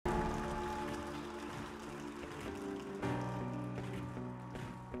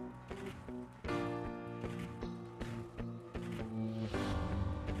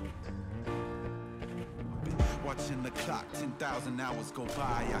watching the clock, 10,000 hours go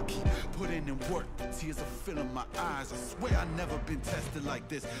by. I keep putting in work, the tears are filling my eyes. I swear I've never been tested like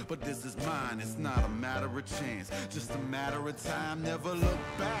this, but this is mine. It's not a matter of chance, just a matter of time. Never look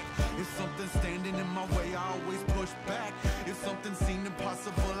back. If something standing in my way, I always push back. If something seemed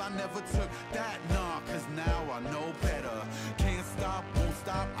impossible, I never took that. Nah, cause now I know better. Can't stop, won't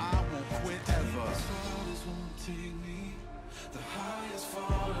stop, I won't quit ever. Won't take me. The highest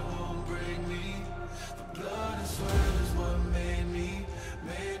fall, it won't break me. The blood and sweat is what made me.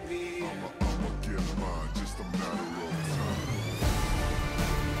 I'ma get mine, just a matter of time.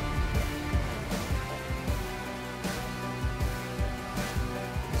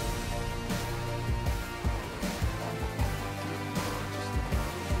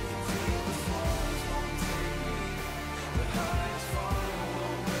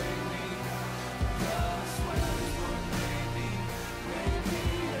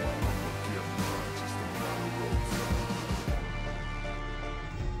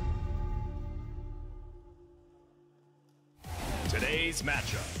 Today's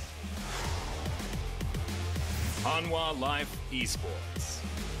matchup. Hanwha Life Esports.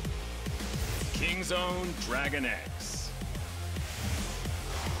 King's Own Dragonx.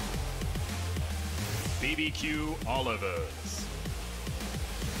 BBQ Olivers.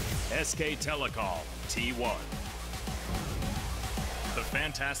 SK Telecom T1. The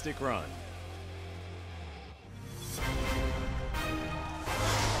Fantastic Run.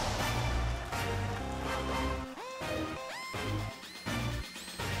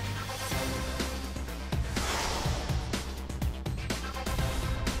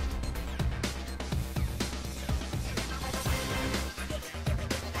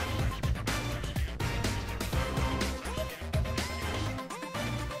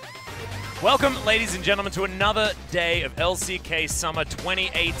 Welcome, ladies and gentlemen, to another day of LCK Summer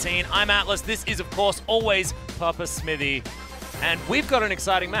 2018. I'm Atlas. This is, of course, always Papa Smithy. And we've got an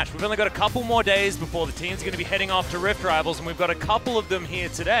exciting match. We've only got a couple more days before the teams are going to be heading off to Rift Rivals, and we've got a couple of them here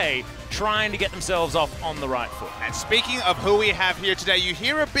today trying to get themselves off on the right foot. And speaking of who we have here today, you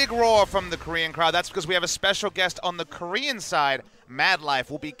hear a big roar from the Korean crowd. That's because we have a special guest on the Korean side.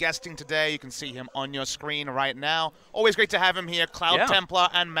 Madlife will be guesting today. You can see him on your screen right now. Always great to have him here. Cloud Templar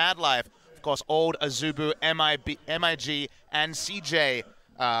and Madlife. Of course, old Azubu, MIG, and CJ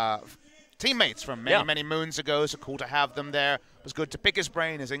teammates from many moons ago, so cool to have them there. It was good to pick his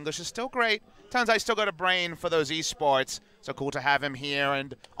brain. His English is still great. Turns out he's still got a brain for those esports, so cool to have him here.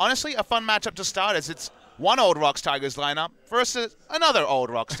 And honestly, a fun matchup to start as it's one old Rocks Tigers lineup versus another old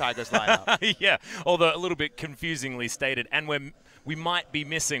Rocks Tigers lineup. Yeah, although a little bit confusingly stated. And we might be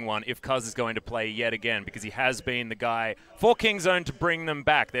missing one if Cuz is going to play yet again, because he has been the guy for King's Own to bring them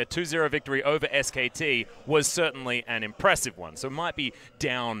back. Their 2-0 victory over SKT was certainly an impressive one, so might be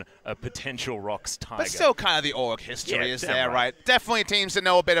down a potential Rocks Tiger. But still kind of the org history is there, right? Definitely teams that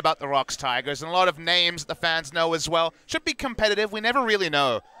know a bit about the Rocks Tigers, and a lot of names that the fans know as well. Should be competitive. We never really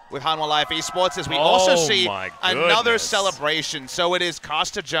know with Hanwha Life Esports, as we also see another celebration. So it is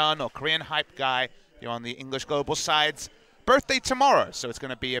Costa Jun, or Korean hype guy, you're on the English global sides. Birthday tomorrow, so it's going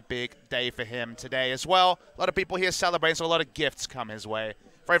to be a big day for him today as well. A lot of people here celebrating, so a lot of gifts come his way.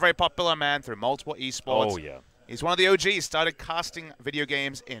 Very, very popular man through multiple esports. Oh, yeah. He's one of the OGs, started casting video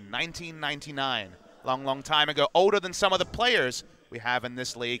games in 1999. Long, long time ago. Older than some of the players we have in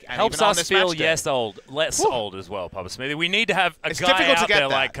this league. And helps even on us this feel, match day. less old as well, Papa Smithy. We need to have a It's guy difficult to out get there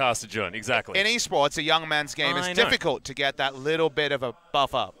that. like Caster Jun. Exactly. In esports, a young man's game, it's difficult to get that little bit of a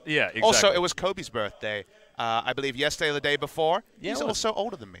buff up. Yeah, exactly. Also, it was Kobe's birthday. I believe yesterday or the day before. Yeah, he's also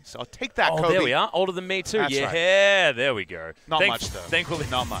older than me, so I'll take that, Kobe. Oh, there we are. Older than me, too. That's yeah, right. There we go. Not much, though. Thankfully.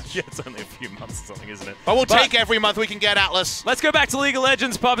 Not much. Yeah, it's only a few months or something, isn't it? But we'll take every month we can get, Atlas. Let's go back to League of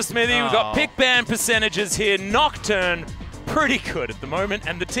Legends, Papa Smithy. We've got pick ban percentages here. Nocturne, pretty good at the moment,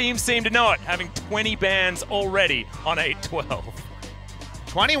 and the team seem to know it, having 20 bans already on 8-12.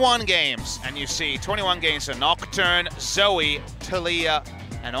 21 games, and you see 21 games for Nocturne, Zoe, Talia,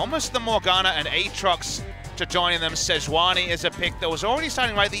 and almost the Morgana and Aatrox to joining them. Sejuani is a pick that was already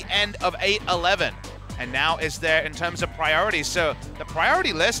starting right at the end of 8-11, and now is there in terms of priorities. So the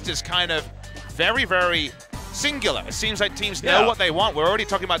priority list is kind of very, very singular. It seems like teams know what they want. We're already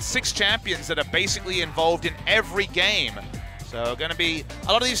talking about 6 champions that are basically involved in every game. So going to be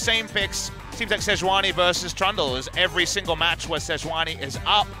a lot of these same picks. Seems like Sejuani versus Trundle is every single match where Sejuani is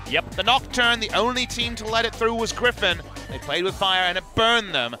up. Yep. The Nocturne, the only team to let it through was Griffin. They played with fire and it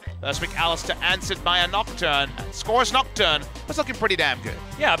burned them. First week, Alistair answered by a Nocturne. Scores Nocturne was looking pretty damn good.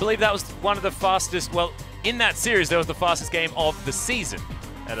 Yeah, I believe that was one of the fastest, well, in that series, that was the fastest game of the season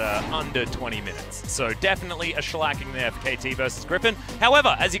at under 20 minutes. So definitely a shellacking there for KT versus Griffin.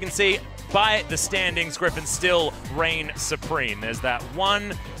 However, as you can see, despite the standings, Griffins still reign supreme. There's that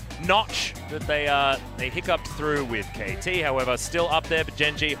one notch that they hiccuped through with KT, however, still up there, but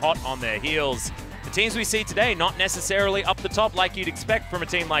Gen.G hot on their heels. The teams we see today, not necessarily up the top like you'd expect from a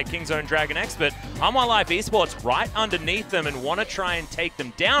team like Kingzone Dragonx, but Hanwha Life Esports right underneath them and want to try and take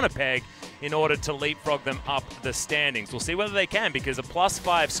them down a peg in order to leapfrog them up the standings. We'll see whether they can, because a +5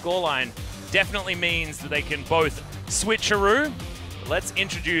 scoreline definitely means that they can both switcheroo. Let's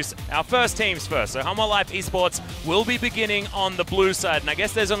introduce our first teams first. So Hanwha Life Esports will be beginning on the blue side. And I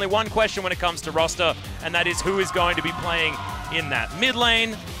guess there's only one question when it comes to roster, and that is who is going to be playing in that mid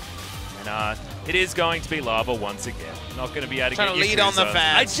lane. And it is going to be Lava once again. Not going to be able to trying get to lead on the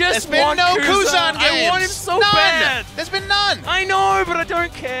fans. There's been no Kuzan games. I want him so none. bad. There's been none. I know, but I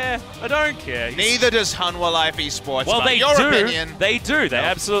don't care. I don't care. Neither does Hanwha Life Esports. Well, they your do. Opinion. They do. They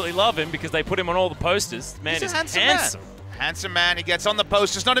absolutely love him because they put him on all the posters. Man, He's is a handsome handsome. man. Handsome man. He gets on the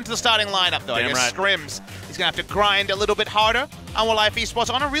posters, not into the starting lineup though. Damn Against right. Scrims. He's going to have to grind a little bit harder. Hanwha Life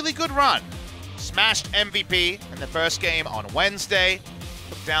Esports on a really good run. Smashed MVP in the first game on Wednesday.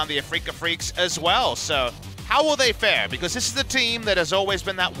 Took down the Afrika Freaks as well. So how will they fare? Because this is the team that has always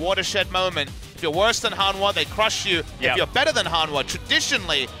been that watershed moment. If you're worse than Hanwha, they crush you. Yep. If you're better than Hanwha,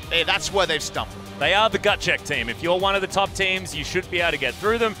 traditionally, that's where they've stumbled. They are the gut check team. If you're one of the top teams, you should be able to get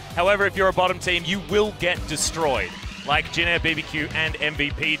through them. However, if you're a bottom team, you will get destroyed, like Jinair, BBQ, and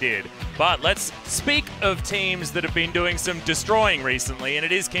MVP did. But let's speak of teams that have been doing some destroying recently, and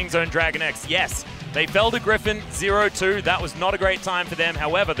it is Kingzone Dragonx. Yes, they fell to Griffin 0-2. That was not a great time for them.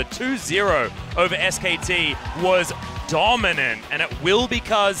 However, the 2-0 over SKT was dominant, and it will be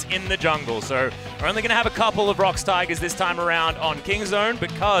Cuz in the jungle. So we're only going to have a couple of Rocks Tigers this time around on Kingzone, but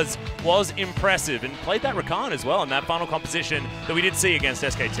Cuz was impressive and played that Rakan as well in that final composition that we did see against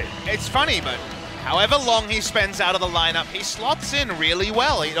SKT. It's funny, but however long he spends out of the lineup, he slots in really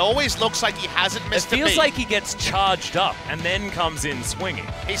well. It always looks like he hasn't missed a beat. It feels like he gets charged up and then comes in swinging.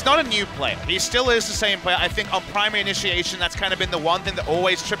 He's not a new player. He still is the same player. I think on primary initiation, that's kind of been the one thing that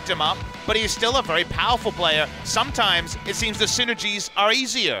always tripped him up. But he's still a very powerful player. Sometimes it seems the synergies are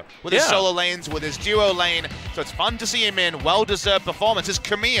easier with his solo lanes, with his duo lane. So it's fun to see him in well-deserved performances.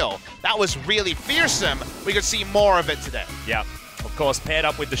 Camille, that was really fearsome. We could see more of it today. Yeah, of course, paired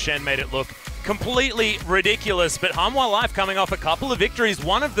up with the Shen made it look completely ridiculous, but Hanwha Life coming off a couple of victories,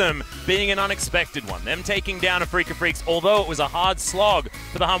 one of them being an unexpected one. Them taking down Afrika Freaks, although it was a hard slog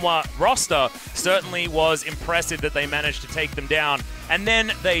for the Hanwha roster, certainly was impressive that they managed to take them down. And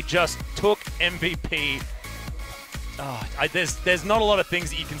then they just took MVP. There's not a lot of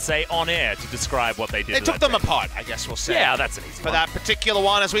things that you can say on air to describe what they did. They took them apart, I guess we'll say. Yeah, that's an easy for that particular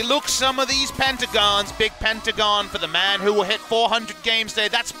one. As we look some of these pentagons, big pentagon for the man who will hit 400 games today.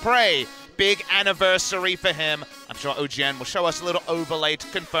 That's Prey. Big anniversary for him. I'm sure OGN will show us a little overlay to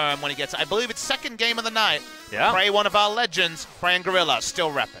confirm when he gets, I believe it's second game of the night. Yeah. Prey, one of our legends. Prey and Gorilla still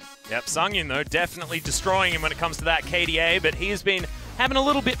repping. Yep, Sungyun, though, definitely destroying him when it comes to that KDA, but he has been having a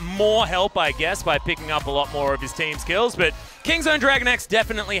little bit more help, I guess, by picking up a lot more of his team's kills. But Kingzone Dragonx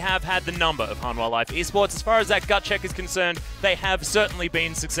definitely have had the number of Hanwha Life Esports. As far as that gut check is concerned, they have certainly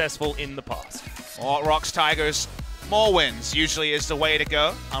been successful in the past. More Rocks Tigers, more wins usually is the way to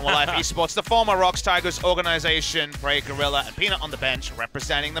go. Hanwha Life Esports, the former Rocks Tigers organization, Prey, Gorilla, and Peanut on the bench,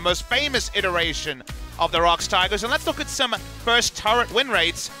 representing the most famous iteration of the Rocks Tigers. And let's look at some first turret win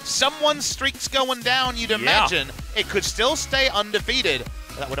rates. Someone's streak's going down, you'd imagine. It could still stay undefeated.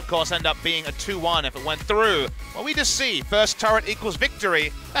 That would, of course, end up being a 2-1 if it went through. Well, we just see first turret equals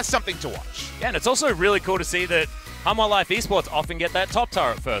victory. That's something to watch. Yeah, and it's also really cool to see that Hanwha Life Esports often get that top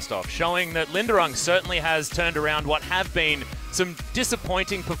turret first off, showing that Linderung certainly has turned around what have been some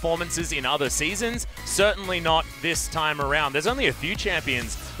disappointing performances in other seasons, certainly not this time around. There's only a few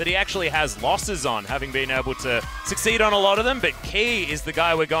champions that he actually has losses on, having been able to succeed on a lot of them, but Key is the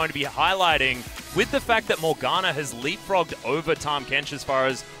guy we're going to be highlighting with the fact that Morgana has leapfrogged over Tahm Kench as far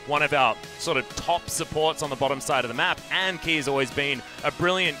as one of our sort of top supports on the bottom side of the map, and Key has always been a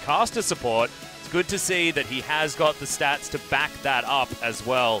brilliant caster support. Good to see that he has got the stats to back that up as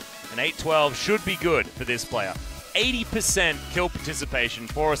well. An 8-12 should be good for this player. 80% kill participation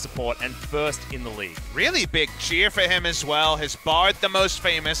for a support and first in the league. Really big cheer for him as well. His Bard, the most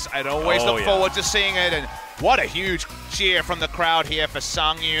famous. I'd always look forward to seeing it. And what a huge cheer from the crowd here for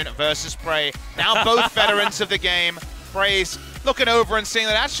Sungyun versus Prey. Now both veterans of the game. Prey's looking over and seeing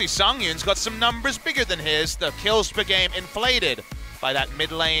that actually Sungyun's got some numbers bigger than his. The kills per game inflated by that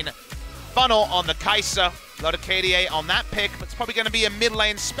mid lane funnel on the Kai'Sa. A lot of KDA on that pick, but it's probably going to be a mid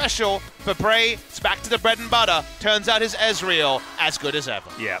lane special for Prey. It's back to the bread and butter. Turns out his Ezreal as good as ever.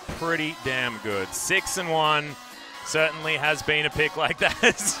 Yeah, pretty damn good. 6-1. certainly has been a pick like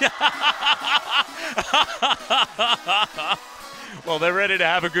that. Well, they're ready to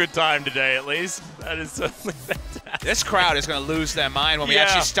have a good time today, at least. That is certainly fantastic. This crowd is going to lose their mind when we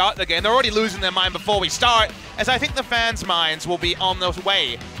actually start the game. They're already losing their mind before we start, as I think the fans' minds will be on the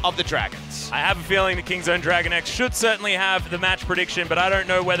way of the Dragons. I have a feeling the Kingzone Dragonx should certainly have the match prediction, but I don't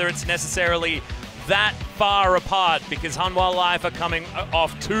know whether it's necessarily that far apart, because Hanwha Life are coming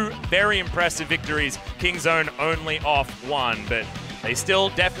off 2 very impressive victories. Kingzone only off 1, but they still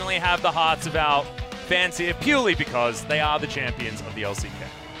definitely have the hearts of our fans here, purely because they are the champions of the LCK.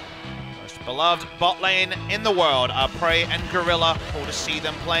 Most beloved bot lane in the world are Prey and Gorilla. Cool to see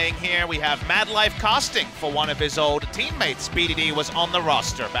them playing here. We have Mad Life casting for one of his old teammates. BDD was on the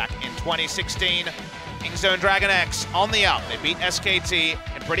roster back in 2016. Kingzone Dragonx on the up. They beat SKT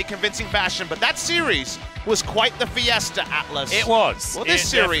in pretty convincing fashion, but that series was quite the fiesta, Atlas. It was. Will this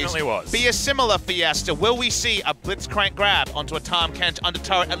series was. be a similar fiesta? Will we see a Blitzcrank grab onto a Tom Kent under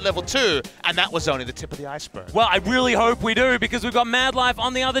turret at level 2? And that was only the tip of the iceberg. Well, I really hope we do, because we've got Mad Life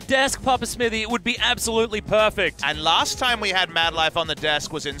on the other desk, Papa Smithy. It would be absolutely perfect. And last time we had Mad Life on the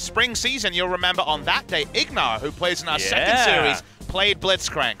desk was in spring season. You'll remember on that day, Ignar, who plays in our second series, played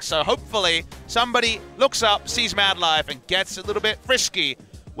Blitzcrank. So hopefully somebody looks up, sees Mad Life, and gets a little bit frisky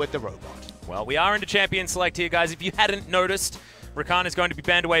with the robot. Well, we are into Champion Select here, guys. If you hadn't noticed, Rakan is going to be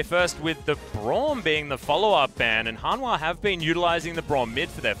banned away first, with the Braum being the follow-up ban, and Hanwha have been utilizing the Braum mid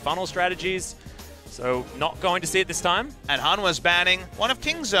for their funnel strategies, so not going to see it this time. And Hanwha's banning one of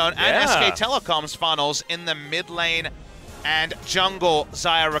Kingzone and SK Telecom's funnels in the mid lane and jungle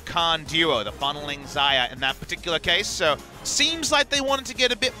Xayah Rakan duo, the funneling Xayah in that particular case. So seems like they wanted to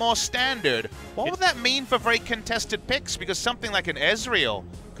get a bit more standard. What would that mean for very contested picks? Because something like an Ezreal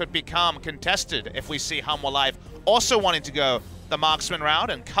could become contested if we see Hanwha Life also wanting to go the marksman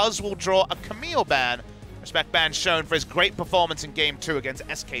route, and Cuz will draw a Camille ban. Respect ban shown for his great performance in Game 2 against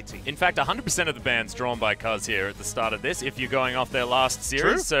SKT. In fact, 100% of the bans drawn by Cuz here at the start of this, if you're going off their last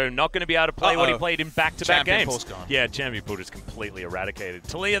series. True. So not going to be able to play what he played in back-to-back games. Pool's gone. Yeah, Champion Pool just completely eradicated.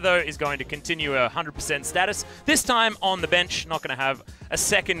 Talia, though, is going to continue a 100% status. This time on the bench, not going to have a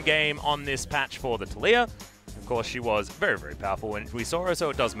second game on this patch for the Talia. Of course, she was very, very powerful when we saw her, so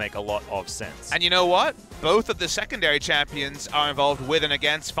it does make a lot of sense. And you know what? Both of the secondary champions are involved with and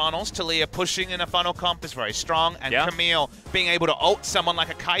against funnels. Talia pushing in a funnel comp is very strong, and Camille being able to ult someone like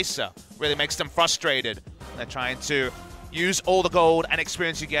a Kai'Sa really makes them frustrated. They're trying to use all the gold and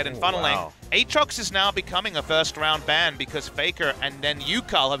experience you get in funneling. Wow. Aatrox is now becoming a first-round ban because FLICKR and then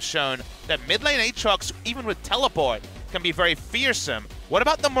Yukal have shown that mid-lane Aatrox, even with teleport, can be very fearsome. What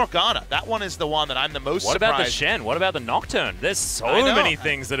about the Morgana? That one is the one that I'm the most surprised. What about the Shen? What about the Nocturne? There's so many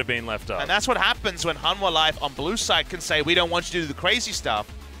things that have been left up. And that's what happens when Hanwha Life on blue side can say, we don't want you to do the crazy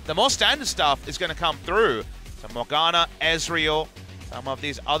stuff. The more standard stuff is going to come through. So Morgana, Ezreal, some of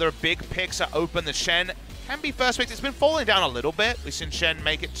these other big picks are open. The Shen can be first picked. It's been falling down a little bit. We've seen Shen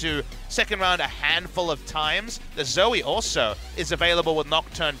make it to second round a handful of times. The Zoe also is available with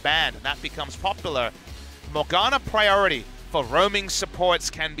Nocturne banned, and that becomes popular. Morgana priority for roaming supports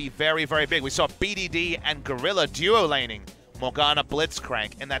can be very, very big. We saw BDD and Gorilla duo laning Morgana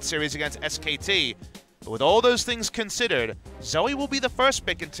Blitzcrank in that series against SKT. But with all those things considered, Zoe will be the first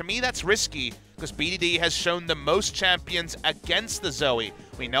pick, and to me that's risky because BDD has shown the most champions against the Zoe.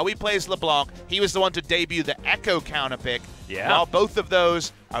 We know he plays LeBlanc. He was the one to debut the Echo counter pick. Yeah. While both of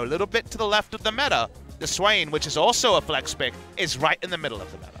those are a little bit to the left of the meta, the Swain, which is also a flex pick, is right in the middle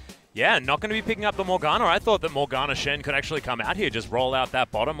of the meta. Yeah, not going to be picking up the Morgana. I thought that Morgana Shen could actually come out here, just roll out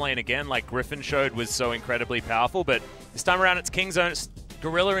that bottom lane again, like Griffin showed was so incredibly powerful. But this time around, it's Kingzone, it's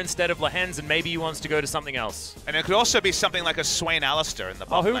Gorilla instead of Lehens, and maybe he wants to go to something else. And it could also be something like a Swain Alistair in the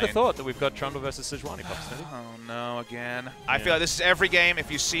bottom who would lane. have thought that we've got Trundle versus Sejuani? Oh no, again. I feel like this is every game. If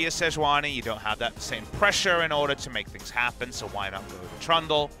you see a Sejuani, you don't have that same pressure in order to make things happen, so why not go with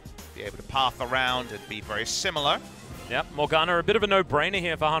Trundle? Be able to path around and be very similar. Yep, Morgana, a bit of a no-brainer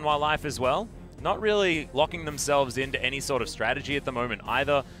here for Hanwha Life as well. Not really locking themselves into any sort of strategy at the moment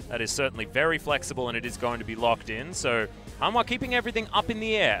either. That is certainly very flexible, and it is going to be locked in. So Hanwha keeping everything up in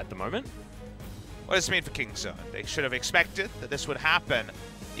the air at the moment. What does this mean for Kingzone? They should have expected that this would happen.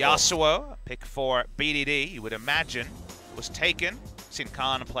 Yasuo, a pick for BDD, you would imagine, was taken. Seen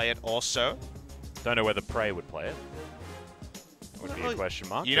Khan play it also. Don't know whether Prey would play it. Would be a question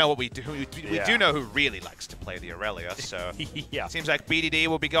mark. You know what we do? We do know who really likes to play the Aurelia, so yeah. Seems like BDD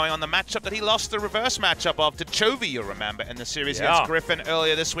will be going on the matchup that he lost the reverse matchup of to Chovy, you'll remember, in the series against Griffin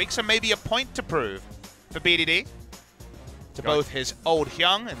earlier this week, so maybe a point to prove for BDD. To both his old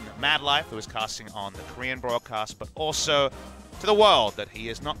Hyung and Mad Life, who was casting on the Korean broadcast, but also to the world that he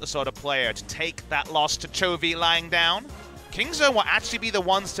is not the sort of player to take that loss to Chovy lying down. Kingzone will actually be the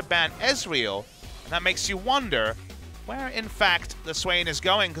ones to ban Ezreal, and that makes you wonder where, in fact, the Swain is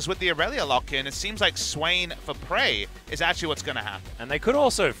going, because with the Aurelia lock-in, it seems like Swain for Prey is actually what's going to happen. And they could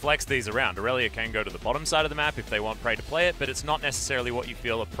also flex these around. Aurelia can go to the bottom side of the map if they want Prey to play it, but it's not necessarily what you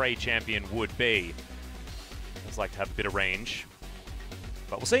feel a Prey champion would be. It's like to have a bit of range.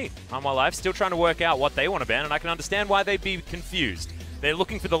 But we'll see. Hanwha Life still trying to work out what they want to ban, and I can understand why they'd be confused. They're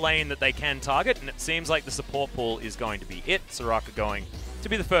looking for the lane that they can target, and it seems like the support pool is going to be it. Soraka going to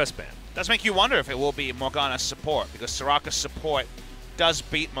be the first ban. Does make you wonder if it will be Morgana's support, because Soraka's support does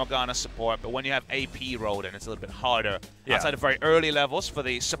beat Morgana's support, but when you have AP rolled in, it's a little bit harder outside of very early levels for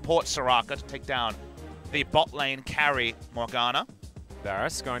the support Soraka to take down the bot lane carry Morgana.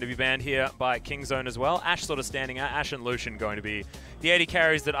 Varus going to be banned here by Kingzone as well. Ashe sort of standing out. Ashe and Lucian going to be the 80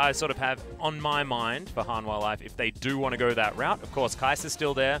 carries that I sort of have on my mind for Hanwha Life if they do want to go that route. Of course, Kai'Sa's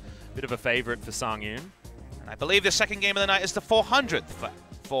still there. Bit of a favorite for Sangyun. And I believe the second game of the night is the 400th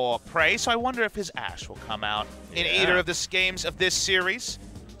for Prey, so I wonder if his Ashe will come out in either of the games of this series.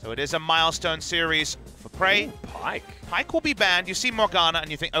 So it is a milestone series for Prey. Ooh, Pyke. Pyke will be banned. You see Morgana and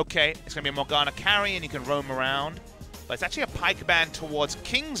you think, okay, it's going to be a Morgana carry and you can roam around. But it's actually a Pyke ban towards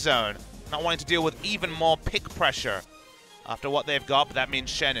Kingzone, not wanting to deal with even more pick pressure after what they've got. But that means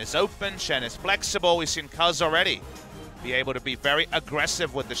Shen is open, Shen is flexible. We've seen Cuz already be able to be very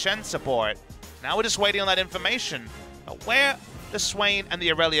aggressive with the Shen support. Now we're just waiting on that information of where the Swain and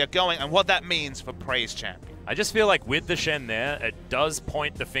the Aurelia are going and what that means for Prey's champion. I just feel like with the Shen there, it does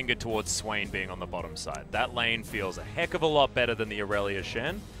point the finger towards Swain being on the bottom side. That lane feels a heck of a lot better than the Aurelia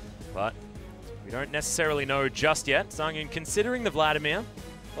Shen, but we don't necessarily know just yet. Sangyun considering the Vladimir.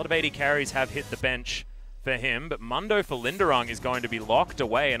 A lot of 80 carries have hit the bench for him, but Mundo for Linderung is going to be locked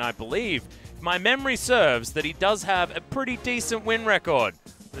away, and I believe, if my memory serves, that he does have a pretty decent win record.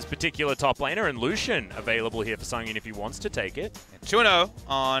 This particular top laner, and Lucian available here for Sangyun if he wants to take it. 2-0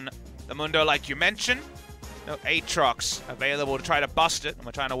 on the Mundo, like you mentioned. No Aatrox available to try to bust it, and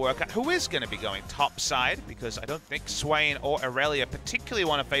we're trying to work out who is going to be going top side, because I don't think Swain or Aurelia particularly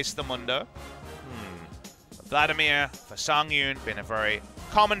want to face the Mundo. Vladimir for Sangyun, been a very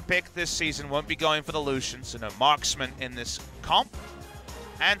common pick this season, won't be going for the Lucian, so no marksman in this comp.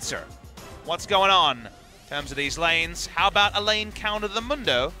 Answer, what's going on in terms of these lanes? How about a lane counter to the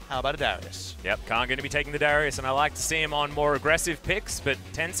Mundo? How about a Darius? Yep, Khan going to be taking the Darius, and I like to see him on more aggressive picks, but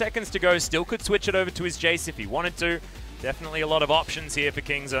 10 seconds to go, still could switch it over to his Jace if he wanted to. Definitely a lot of options here for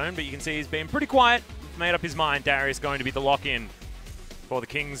Kingzone, but you can see he's been pretty quiet, made up his mind. Darius going to be the lock-in for the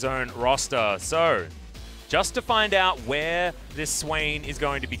Kingzone roster. So, just to find out where this Swain is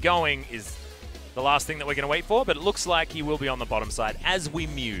going to be going is the last thing that we're going to wait for, but it looks like he will be on the bottom side, as we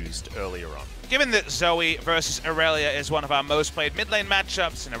mused earlier on. Given that Zoe versus Aurelia is one of our most played mid lane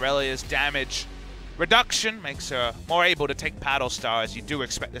matchups, and Aurelia's damage reduction makes her more able to take paddle stars, you do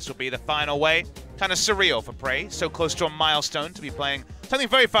expect this will be the final way. Kind of surreal for Prey, so close to a milestone to be playing something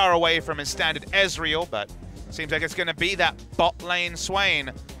very far away from his standard Ezreal, but seems like it's going to be that bot lane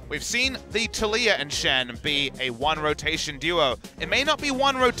Swain. We've seen the Taliyah and Shen be a one rotation duo. It may not be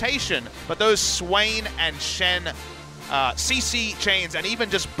one rotation, but those Swain and Shen CC chains and even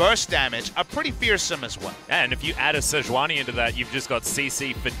just burst damage are pretty fearsome as well. And if you add a Sejuani into that, you've just got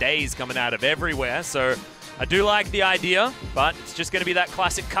CC for days coming out of everywhere. So I do like the idea, but it's just going to be that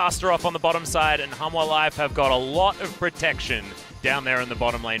classic caster off on the bottom side, and Hanwha Life have got a lot of protection down there in the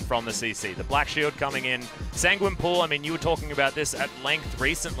bottom lane from the CC. The Black Shield coming in. Sanguine Pool, I mean, you were talking about this at length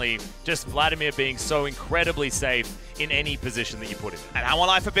recently. Just Vladimir being so incredibly safe in any position that you put him in. And Hanwha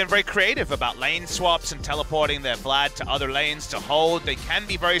Life have been very creative about lane swaps and teleporting their Vlad to other lanes to hold. They can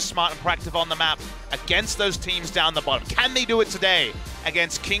be very smart and proactive on the map against those teams down the bottom. Can they do it today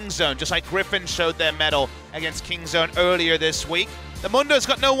against Kingzone, just like Griffin showed their mettle against Kingzone earlier this week? The Mundo's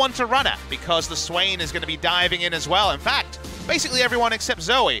got no one to run at because the Swain is going to be diving in as well. In fact, basically everyone except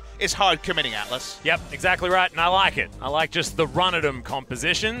Zoe is hard committing, Atlas. Yep, exactly right, and I like it. I like just the run-at-em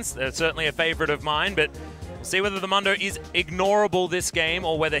compositions. They're certainly a favorite of mine, but we'll see whether the Mundo is ignorable this game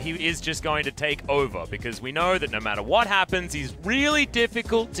or whether he is just going to take over, because we know that no matter what happens, he's really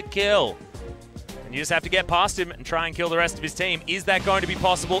difficult to kill. And you just have to get past him and try and kill the rest of his team. Is that going to be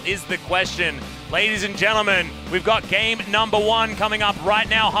possible is the question. Ladies and gentlemen, we've got game number 1 coming up right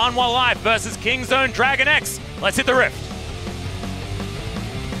now. Hanwha Life versus Kingzone Dragonx. Let's hit the rift.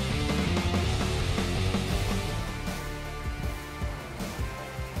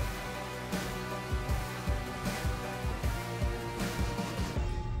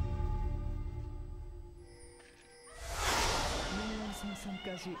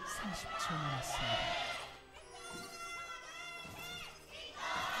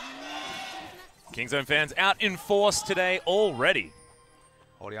 Kingzone fans out in force today already.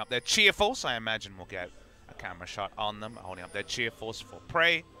 Holding up their cheerfuls. I imagine we'll get a camera shot on them. Holding up their cheerfuls for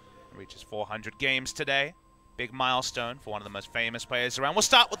Prey. Reaches 400 games today. Big milestone for one of the most famous players around. We'll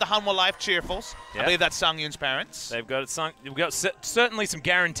start with the Hanwha Life cheerfuls. Yep. I believe that's Sungyun's parents. We've got certainly some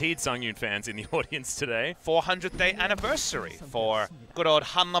guaranteed Sungyun fans in the audience today. 400th day anniversary for good old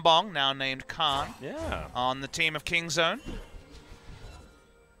Hanwha, now named Khan. Yeah. On the team of Kingzone.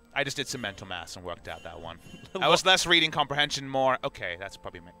 I just did some mental maths and worked out that one. I was less reading comprehension, more. Okay, that's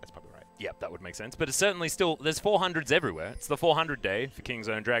probably right. Yep, that would make sense. But it's certainly still, there's 400s everywhere. It's the 400 day for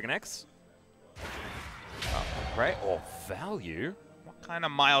Kingzone Dragonx. Right, or value. What kind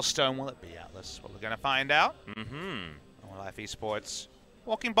of milestone will it be, Atlas? Well, we're going to find out. Mm-hmm. Life Esports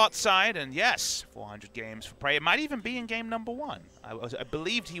walking bot side, and yes, 400 games for Prey. It might even be in game number 1. I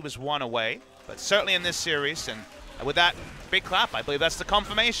believed he was 1 away, but certainly in this series, and with that big clap, I believe that's the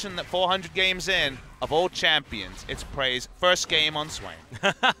confirmation that 400 games in of all champions, it's Prey's first game on Swain.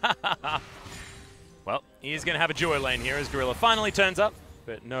 Well, he's going to have a duo lane here as Gorilla finally turns up,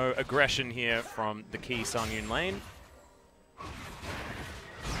 but no aggression here from the key Sungyun lane.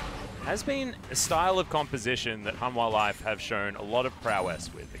 Has been a style of composition that Hanwha Life have shown a lot of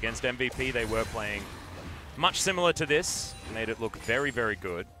prowess with. Against MVP, they were playing much similar to this, made it look very, very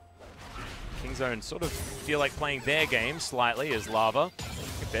good. Kingzone sort of feel like playing their game slightly as Lava.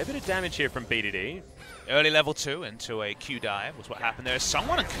 A fair bit of damage here from BDD. Early level 2 into a Q dive was what happened there.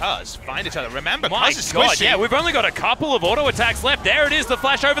 Someone and Cuz find each other. Remember, My Cuz is God, squishy. yeah, we've only got a couple of auto attacks left. There it is, the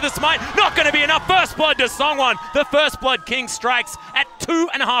flash over the smite. Not going to be enough. First blood to Songwon. The first blood King strikes at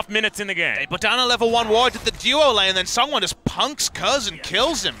 2.5 minutes in the game. They put down a level 1 ward at the duo lane, and then Songwon just punks Cuz and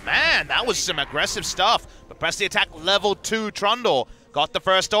kills him. Man, that was some aggressive stuff. But press the attack level 2 Trundle. Got the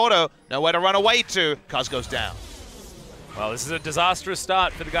first auto. Nowhere to run away to. Cuz goes down. Well, this is a disastrous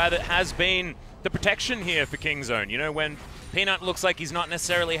start for the guy that has been the protection here for Kingzone. You know, when Peanut looks like he's not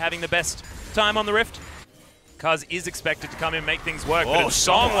necessarily having the best time on the Rift, Cuz is expected to come in and make things work. But it's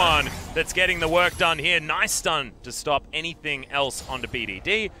Songwon that's getting the work done here. Nice stun to stop anything else onto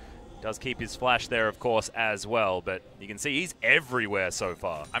BDD. Does keep his flash there, of course, as well. But you can see he's everywhere so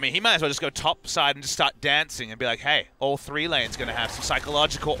far. I mean, he might as well just go top side and just start dancing and be like, hey, all 3 lanes going to have some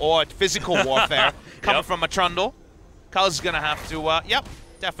psychological or physical warfare coming from a Trundle. Cuz is going to have to,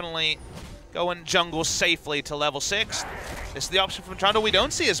 definitely go and jungle safely to level 6. This is the option from Trundle we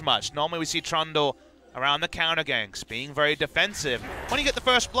don't see as much. Normally we see Trundle around the counter ganks, being very defensive. When you get the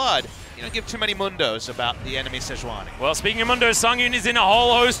first blood, you don't give too many mundos about the enemy Sejuani. Well, speaking of mundos, Sungyun is in a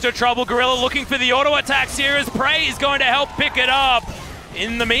whole host of trouble. Gorilla looking for the auto attacks here as Prey is going to help pick it up.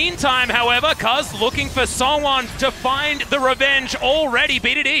 In the meantime, however, Cuz looking for Songwon to find the revenge already.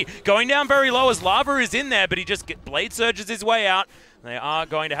 BDD going down very low as Lava is in there, but he just blade surges his way out. They are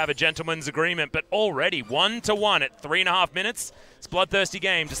going to have a gentleman's agreement, but already 1-1 at 3.5 minutes. It's a bloodthirsty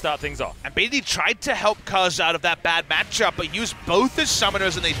game to start things off. And BDD tried to help Cuz out of that bad matchup, but used both his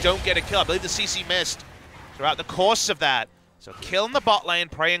summoners and they don't get a kill. I believe the CC missed throughout the course of that. So kill in the bot lane,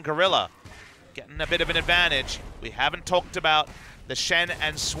 Prey and Gorilla getting a bit of an advantage. We haven't talked about the Shen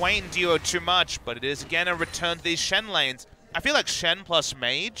and Swain duo too much, but it is again a return to these Shen lanes. I feel like Shen plus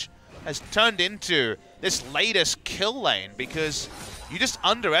Mage has turned into this latest kill lane because you just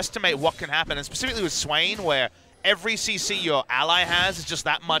underestimate what can happen, and specifically with Swain, where every CC your ally has is just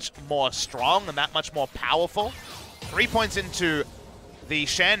that much more strong and that much more powerful. 3 points into the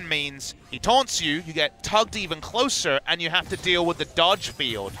Shen means he taunts you, you get tugged even closer, and you have to deal with the dodge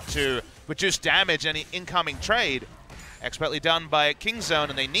field to reduce damage any incoming trade. Expertly done by Kingzone,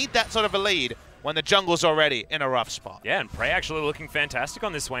 and they need that sort of a lead when the jungle's already in a rough spot. Yeah, and Prey actually looking fantastic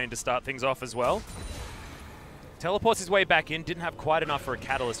on this Swain to start things off as well. Teleports his way back in, didn't have quite enough for a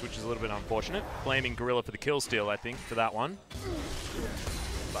catalyst, which is a little bit unfortunate. Blaming Gorilla for the kill steal, I think, for that one.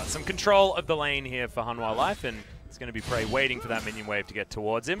 But some control of the lane here for Hanwha Life, and it's going to be Prey waiting for that minion wave to get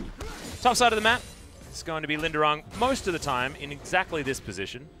towards him. Top side of the map, it's going to be Linderung most of the time in exactly this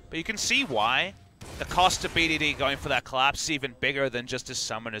position. But you can see why the cost of BDD going for that collapse is even bigger than just his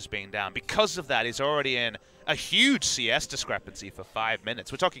summoners being down. Because of that, he's already in a huge CS discrepancy for 5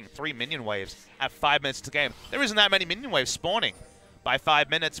 minutes. We're talking 3 minion waves at 5 minutes to game. There isn't that many minion waves spawning by 5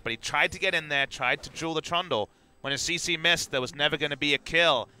 minutes, but he tried to get in there, tried to jewel the Trundle. When his CC missed, there was never going to be a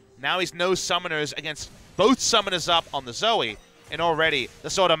kill. Now he's no summoners against both summoners up on the Zoe, and already the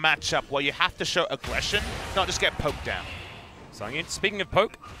sort of matchup where you have to show aggression, not just get poked down. Sungyun, speaking of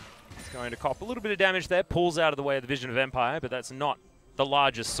poke, he's going to cop a little bit of damage there, pulls out of the way of the Vision of Empire, but that's not the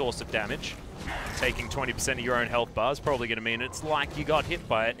largest source of damage. Taking 20% of your own health bar is probably going to mean it's like you got hit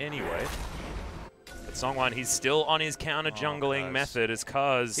by it anyway. But Songwon, he's still on his counter jungling method as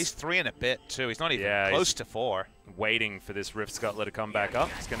Kaz. He's 3 and a bit too. He's not even close to 4. Waiting for this Rift Scuttler to come back up.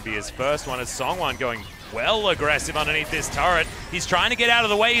 It's going to be his first one as Songwon going well aggressive underneath this turret. He's trying to get out of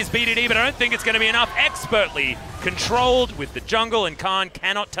the way his BDD, but I don't think it's going to be enough. Expertly controlled with the jungle, and Khan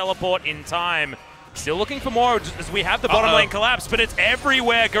cannot teleport in time. Still looking for more as we have the bottom lane collapse, but it's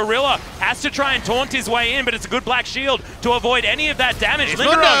everywhere. Gorilla has to try and taunt his way in, but it's a good black shield to avoid any of that damage.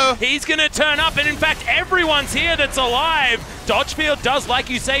 Linderon, he's going to turn up, and in fact, everyone's here that's alive. Dodgefield does, like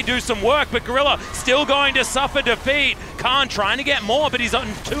you say, do some work, but Gorilla still going to suffer defeat. Khan trying to get more, but he's on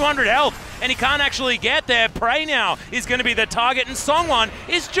 200 health, and he can't actually get there. Prey now is going to be the target, and Songwon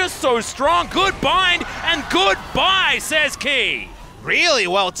is just so strong. Good bind, and goodbye, says Key. Really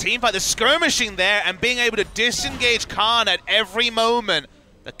well teamed by the skirmishing there and being able to disengage Khan at every moment.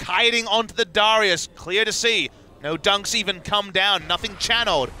 The kiting onto the Darius, clear to see. No dunks even come down, nothing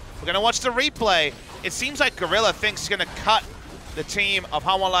channeled. We're going to watch the replay. It seems like Gorilla thinks he's going to cut the team of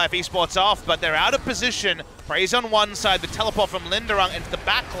Hanwha Life Esports off, but they're out of position. Prey's on one side, the teleport from Linderung into the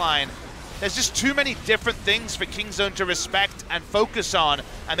back line. There's just too many different things for Kingzone to respect and focus on,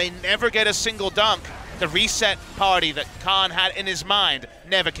 and they never get a single dunk. The reset party that Khan had in his mind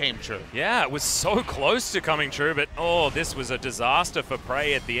never came true. Yeah, it was so close to coming true, but this was a disaster for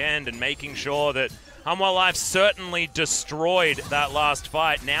Prey at the end, and making sure that Hanwha Life certainly destroyed that last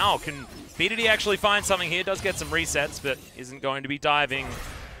fight. Now, can BDD actually find something here? Does get some resets, but isn't going to be diving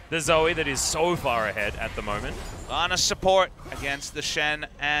the Zoe that is so far ahead at the moment. A lot of support against the Shen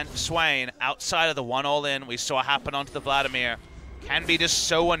and Swain outside of the 1-all-in we saw happen onto the Vladimir. Can be just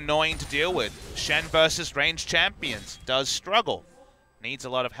so annoying to deal with. Shen versus ranged champions does struggle. Needs a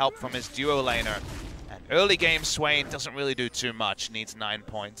lot of help from his duo laner. And early game Swain doesn't really do too much. Needs 9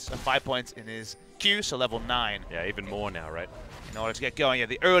 points, 5 points in his Q, so level 9. Yeah, even more now, right? In order to get going, yeah,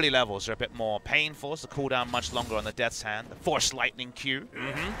 the early levels are a bit more painful, so the cooldown much longer on the Death's Hand, the Force Lightning Q.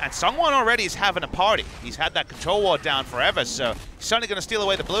 And Songwon already is having a party. He's had that control ward down forever, so he's certainly going to steal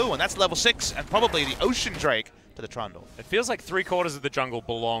away the blue, and that's level 6, and probably the Ocean Drake to the Trundle. It feels like 3/4 of the jungle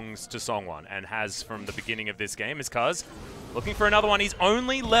belongs to Songwon, and has from the beginning of this game. Is Kaz looking for another one. He's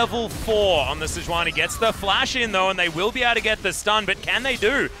only level 4 on the Sejuani. Gets the flash in though, and they will be able to get the stun, but can they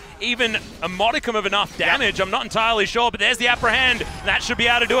do even a modicum of enough damage? I'm not entirely sure, but there's the apprehend. That should be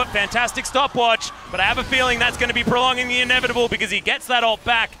able to do it. Fantastic stopwatch, but I have a feeling that's going to be prolonging the inevitable, because he gets that ult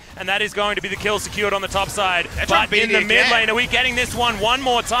back, and that is going to be the kill secured on the top side. But in the mid lane, are we getting this one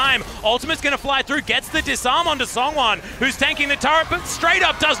more time? Ultimate's going to fly through, gets the disarm onto Songwon, who's tanking the turret, but straight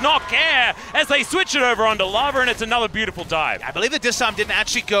up does not care as they switch it over onto Lava, and it's another beautiful dive. I believe the disarm didn't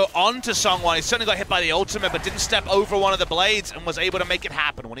actually go onto Songwon. He certainly got hit by the ultimate, but didn't step over one of the blades and was able to make it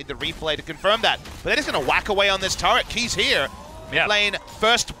happen. We'll need the replay to confirm that. But they're just going to whack away on this turret. Key's here. Mid lane,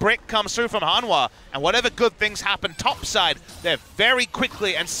 first brick comes through from Hanwha, and whatever good things happen topside, they're very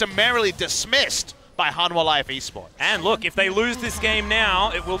quickly and summarily dismissed by Hanwha Life Esports. And look, if they lose this game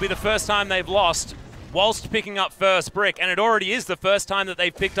now, it will be the first time they've lost whilst picking up first brick, and it already is the first time that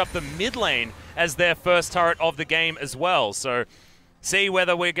they've picked up the mid lane as their first turret of the game as well. So see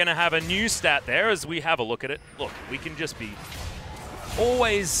whether we're going to have a new stat there as we have a look at it. Look, we can just be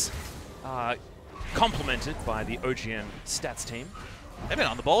always complimented by the OGN stats team. They've been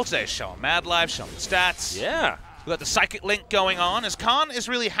on the ball today, showing Mad Life, showing the stats. Yeah. We've got the Psychic Link going on, as Khan is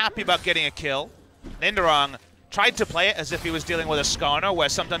really happy about getting a kill. Linderung tried to play it as if he was dealing with a Skarner, where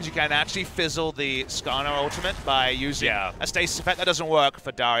sometimes you can actually fizzle the Skarner ultimate by using a stasis effect. That doesn't work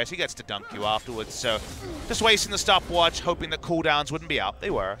for Darius. He gets to dunk you afterwards, so just wasting the stopwatch, hoping that cooldowns wouldn't be up. They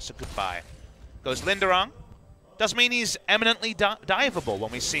were, so goodbye. Goes Linderung. Does mean he's eminently diveable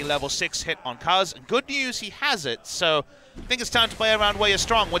when we see level 6 hit on Kaz. And good news, he has it, so I think it's time to play around where you're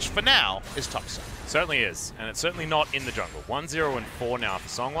strong, which for now is topside. Certainly is, and it's certainly not in the jungle. 1-0-4 now for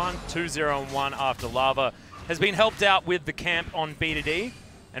Songwon. 2-0-1 after Lava has been helped out with the camp on BDD.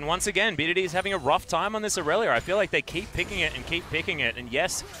 And once again, BDD is having a rough time on this Aurelia. I feel like they keep picking it and keep picking it. And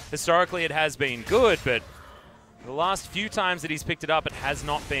yes, historically it has been good, but the last few times that he's picked it up, it has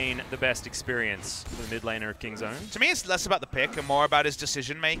not been the best experience for the mid laner of Kingzone. To me, it's less about the pick and more about his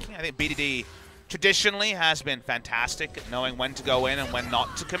decision-making. I think BDD traditionally has been fantastic at knowing when to go in and when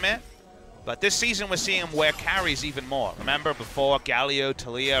not to commit. But this season, we're seeing him wear carries even more. Remember before, Galio,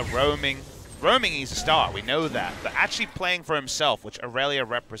 Talia, roaming. Roaming, he's a star, we know that. But actually playing for himself, which Aurelia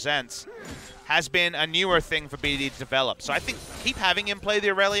represents, has been a newer thing for BDD to develop. So I think keep having him play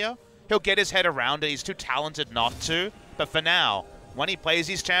the Aurelia. He'll get his head around it. He's too talented not to. But for now, when he plays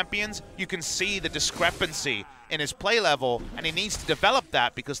these champions, you can see the discrepancy in his play level, and he needs to develop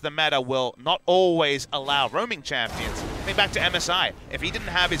that because the meta will not always allow roaming champions think back to MSI. If he didn't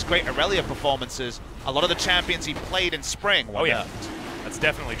have his great Aurelia performances, a lot of the champions he played in spring were nerfed. That's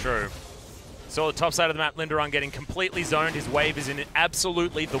definitely true. So the top side of the map, Linderung getting completely zoned. His wave is in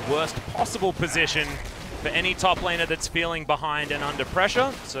absolutely the worst possible position for any top laner that's feeling behind and under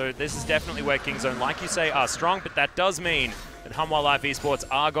pressure. So this is definitely where Kingzone, like you say, are strong, but that does mean that Hanwha Life Esports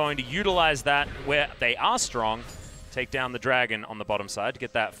are going to utilize that where they are strong, take down the Dragon on the bottom side to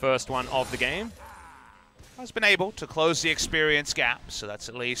get that first one of the game. Has been able to close the experience gap, so that's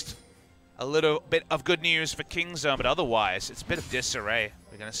at least a little bit of good news for Kingzone, but otherwise, it's a bit of disarray.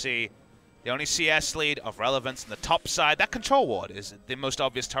 We're going to see the only CS lead of relevance on the top side. That control ward is the most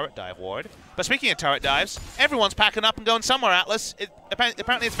obvious turret dive ward. But speaking of turret dives, everyone's packing up and going somewhere, Atlas.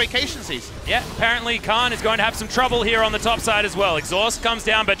 Apparently it's vacation season. Yeah, apparently Khan is going to have some trouble here on the top side as well. Exhaust comes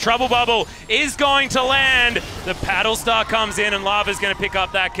down, but Trouble Bubble is going to land. The Paddle Star comes in, and Lava's going to pick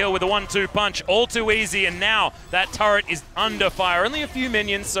up that kill with a 1-2 punch. All too easy, and now that turret is under fire. Only a few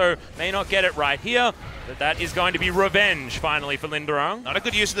minions, so may not get it right here. But that is going to be revenge, finally, for Linderung. Not a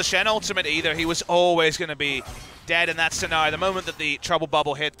good use of the Shen ultimate either. He was always going to be dead in that scenario. The moment that the Trouble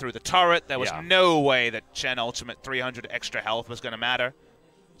Bubble hit through the turret, there was no way that Shen ultimate 300 extra health was going to matter.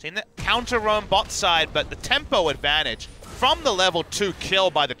 Seen the counter roam bot side, but the tempo advantage from the level 2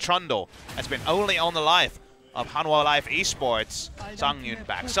 kill by the Trundle has been only on the life of Hanwha Life Esports. Songyun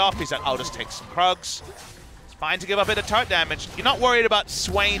backs off. He's like, I'll just take some Krugs. It's fine to give a bit of turret damage. You're not worried about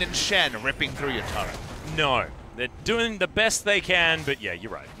Swain and Shen ripping through your turret. No, they're doing the best they can, but yeah,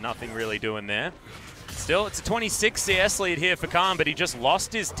 you're right. Nothing really doing there. Still, it's a 26 CS lead here for Khan, but he just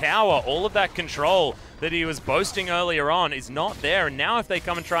lost his tower. All of that control that he was boasting earlier on is not there, and now if they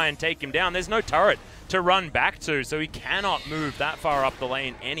come and try and take him down, there's no turret to run back to, so he cannot move that far up the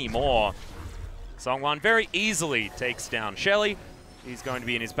lane anymore. Songwon very easily takes down Shelly. He's going to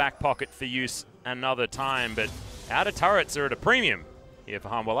be in his back pocket for use another time, but outer turrets are at a premium here for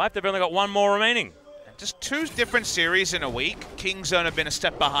Hanwha Life. They've only got one more remaining. Just 2 different series in a week. Kingzone have been a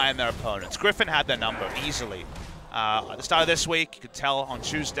step behind their opponents. Griffin had their number easily. At the start of this week, you could tell on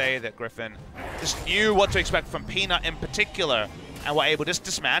Tuesday that Griffin just knew what to expect from Peanut in particular and were able to just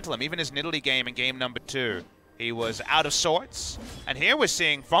dismantle him. Even his Nidalee game in game number 2, he was out of sorts. And here we're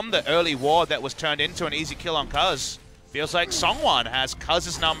seeing from the early ward that was turned into an easy kill on Cuz, feels like Songwon has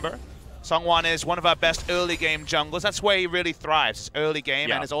Cuz's number. Songwon is one of our best early game junglers. That's where he really thrives, his early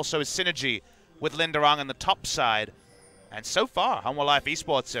game, and is also his synergy with Linderung on the top side. And so far, Hanwha Life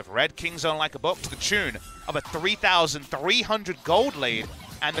Esports have read Kingzone like a book to the tune of a 3,300 gold lead,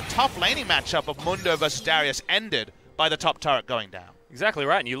 and the tough laning matchup of Mundo versus Darius ended by the top turret going down. Exactly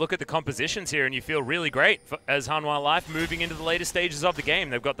right, and you look at the compositions here and you feel really great as Hanwha Life moving into the later stages of the game.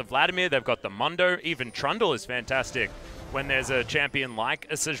 They've got the Vladimir, they've got the Mundo, even Trundle is fantastic when there's a champion like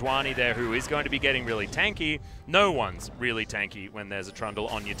a Sejuani there who is going to be getting really tanky. No one's really tanky when there's a Trundle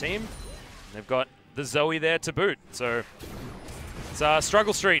on your team. They've got the Zoe there to boot, so it's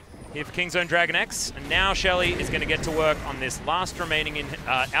Struggle Street here for Kingzone Dragonx, and now Shelly is going to get to work on this last remaining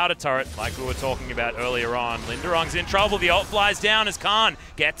outer turret, like we were talking about earlier on. Linderung's in trouble. The ult flies down as Khan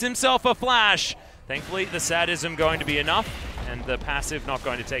gets himself a flash. Thankfully, the sadism going to be enough, and the passive not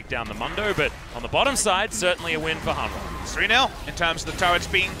going to take down the Mundo, but on the bottom side, certainly a win for Hanwha. 3-0 in terms of the turrets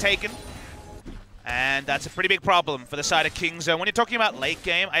being taken. And that's a pretty big problem for the side of Kingzone. When you're talking about late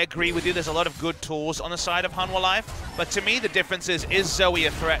game, I agree with you. There's a lot of good tools on the side of Hanwha Life. But to me, the difference is Zoe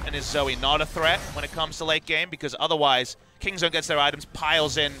a threat and is Zoe not a threat when it comes to late game? Because otherwise, Kingzone gets their items,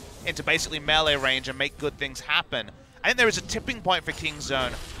 piles in into basically melee range and make good things happen. I think there is a tipping point for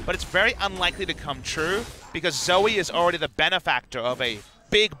Kingzone, but it's very unlikely to come true because Zoe is already the benefactor of a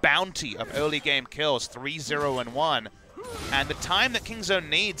big bounty of early game kills, 3-0 and 1. And the time that Kingzone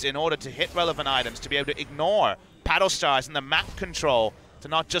needs in order to hit relevant items, to be able to ignore Paddle Stars and the map control, to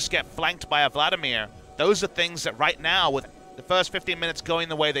not just get flanked by a Vladimir, those are things that right now, with the first 15 minutes going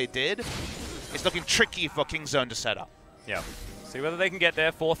the way they did, it's looking tricky for Kingzone to set up. Yeah. See whether they can get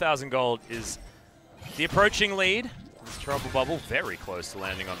there. 4,000 gold is the approaching lead. This Trouble Bubble very close to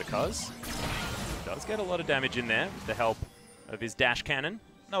landing on the Cuz. Does get a lot of damage in there with the help of his dash cannon.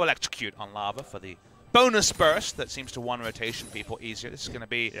 No electrocute on Lava for the bonus burst that seems to one rotation people easier. This is going to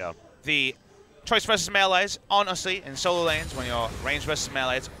be the choice versus melees. Honestly, in solo lanes, when you're range versus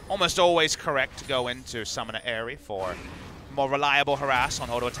melee, it's almost always correct to go into Summoner Aerie for more reliable harass on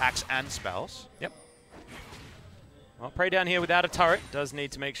auto attacks and spells. Yep. Well, Prey down here without a turret does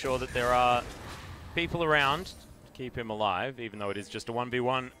need to make sure that there are people around to keep him alive, even though it is just a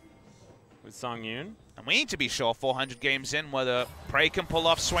 1v1 with Songyun. And we need to be sure 400 games in whether Prey can pull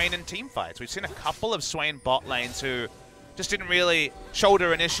off Swain in team fights. We've seen a couple of Swain bot lanes who just didn't really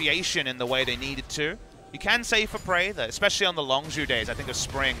shoulder initiation in the way they needed to. You can say for Prey that, especially on the Longzhu days, I think of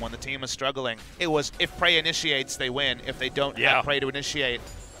spring when the team was struggling, it was if Prey initiates, they win. If they don't have Prey to initiate,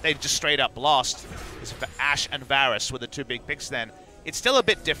 they just straight up lost. It's for Ashe and Varus were the two big picks then. It's still a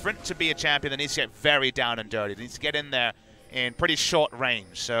bit different to be a champion that needs to get very down and dirty. It needs to get in there in pretty short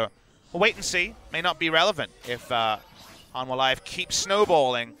range. So we'll wait and see. May not be relevant if Hanwha Life keeps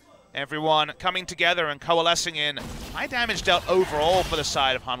snowballing. Everyone coming together and coalescing in. High damage dealt overall for the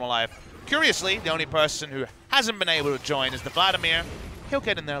side of Hanwha Life. Curiously, the only person who hasn't been able to join is the Vladimir. He'll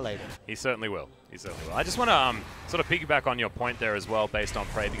get in there later. He certainly will. He certainly will. I just want to sort of piggyback on your point there as well based on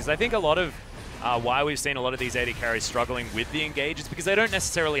Prey, because I think a lot of why we've seen a lot of these AD carries struggling with the engage is because they don't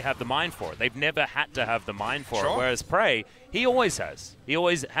necessarily have the mind for it. They've never had to have the mind for it, whereas Prey, he always has. He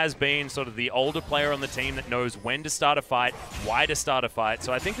always has been sort of the older player on the team that knows when to start a fight, why to start a fight.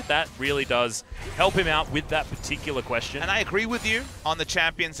 So I think that that really does help him out with that particular question. And I agree with you on the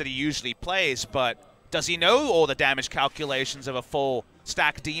champions that he usually plays, but does he know all the damage calculations of a full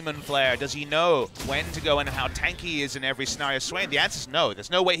stack Demon Flare? Does he know when to go and how tanky he is in every scenario? Swain, the answer is no.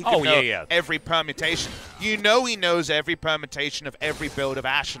 There's no way he can know every permutation. You know he knows every permutation of every build of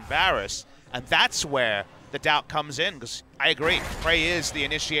Ashe and Varus, and that's where the doubt comes in, because I agree, Prey is the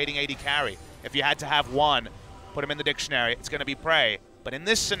initiating AD carry. If you had to have one, put him in the dictionary, it's going to be Prey. But in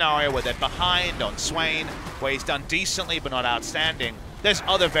this scenario where they're behind on Swain, where he's done decently but not outstanding, there's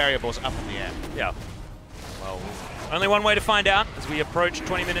other variables up in the air. Yeah. Well, only one way to find out as we approach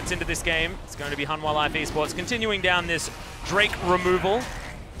 20 minutes into this game. It's going to be Hanwha Life Esports continuing down this Drake removal.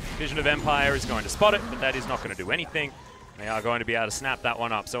 Vision of Empire is going to spot it, but that is not going to do anything. They are going to be able to snap that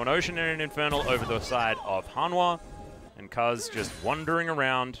one up. So an Ocean and an Infernal over the side of Hanwha, and Cuz just wandering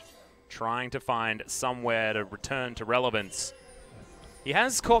around, trying to find somewhere to return to relevance. He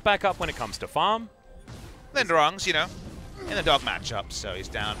has caught back up when it comes to farm. Then Dragonx, you know, in the dog matchup, so he's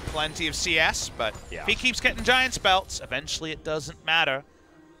down plenty of CS, but if he keeps getting Giant Spelts, eventually it doesn't matter.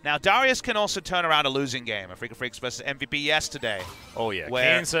 Now, Darius can also turn around a losing game, a Freak of Freaks versus MVP yesterday. Oh, yeah.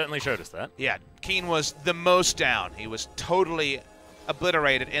 Keen certainly showed us that. Yeah, Keen was the most down. He was totally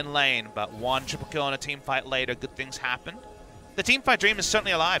obliterated in lane, but one triple kill in a team fight later, good things happened. The team fight dream is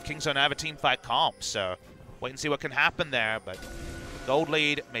certainly alive. Kingzone have a team fight comp, so wait and see what can happen there, but gold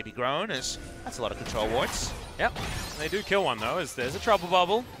lead may be grown, as that's a lot of control wards. Yep, they do kill one, though, as there's a trouble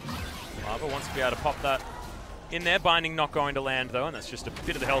bubble. Lava wants to be able to pop that in there. Binding not going to land, though, and that's just a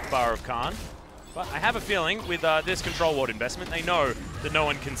bit of the health bar of Khan. But I have a feeling with this control ward investment, they know that no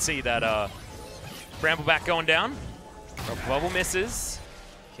one can see that Brambleback going down. Trouble bubble misses.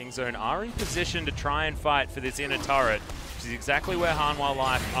 Kingzone are in position to try and fight for this inner turret, which is exactly where Hanwha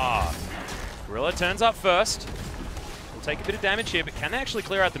Life are. Gorilla turns up first. Will take a bit of damage here, but can they actually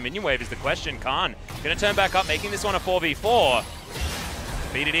clear out the minion wave is the question. Khan going to turn back up, making this one a 4v4.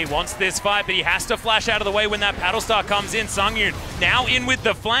 BDD wants this fight, but he has to flash out of the way when that paddle star comes in. Sungyun now in with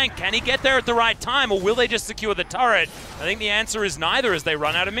the flank. Can he get there at the right time, or will they just secure the turret? I think the answer is neither as they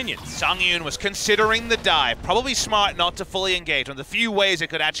run out of minions. Sungyun was considering the dive. Probably smart not to fully engage. One of the few ways it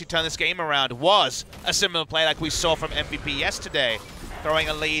could actually turn this game around was a similar play like we saw from MVP yesterday, throwing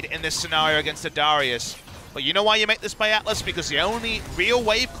a lead in this scenario against the Darius. But you know why you make this play, Atlas? Because the only real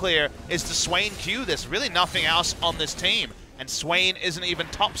wave clear is to Swain Q. There's really nothing else on this team. And Swain isn't even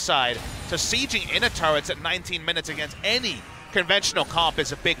topside, so sieging inner turrets at 19 minutes against any conventional comp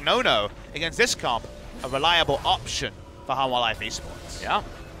is a big no-no. Against this comp, a reliable option for Hanwha Life Esports. Yeah.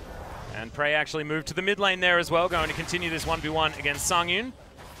 And Prey actually moved to the mid lane there as well, going to continue this 1v1 against Sungyun.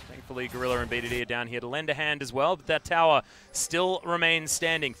 Thankfully, Gorilla and BDD are down here to lend a hand as well, but that tower still remains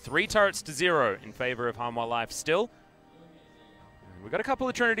standing. 3 turrets to 0 in favor of Hanwha Life still. And we've got a couple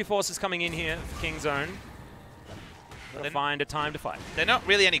of Trinity forces coming in here for Kingzone. Gotta find a time to fight. They're not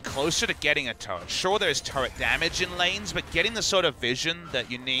really any closer to getting a turret. Sure, there's turret damage in lanes, but getting the sort of vision that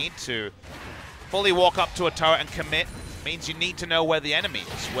you need to fully walk up to a turret and commit means you need to know where the enemy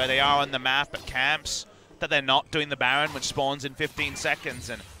is, where they are on the map at camps, that they're not doing the Baron, which spawns in 15 seconds.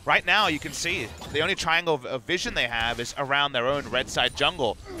 And right now, you can see the only triangle of vision they have is around their own red side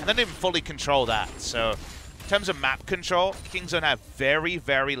jungle, and they don't even fully control that. So in terms of map control, Kingzone have very,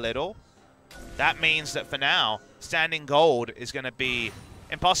 very little. That means that for now, standing gold is going to be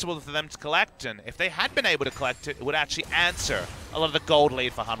impossible for them to collect, and if they had been able to collect it, it would actually answer a lot of the gold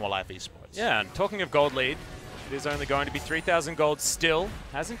lead for Hanwha Life Esports. Yeah, and talking of gold lead, it is only going to be 3,000 gold still.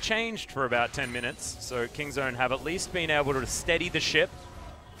 Hasn't changed for about 10 minutes, so Kingzone have at least been able to steady the ship,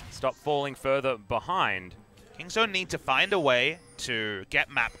 stop falling further behind. Kingzone need to find a way to get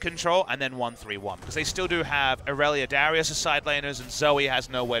map control and then 1-3-1, because they still do have Aurelia Darius as side laners, and Zoe has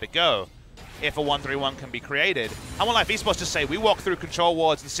nowhere to go. If a 1-3-1 can be created, Hanwha Life Esports just say, we walk through control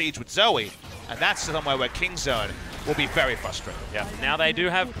wards and siege with Zoe, And that's somewhere where Kingzone will be very frustrated. Yeah, now they do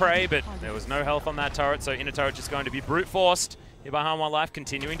have Prey, but there was no health on that turret, so inner turret just going to be brute forced. Here by Hanwha Life,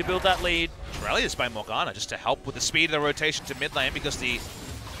 continuing to build that lead. Is by Morgana just to help with the speed of the rotation to mid lane because the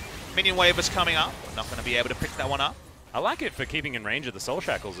minion wave is coming up. We're not going to be able to pick that one up. I like it for keeping in range of the Soul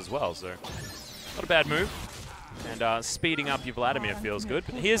Shackles as well, so not a bad move. And speeding up your Vladimir feels good.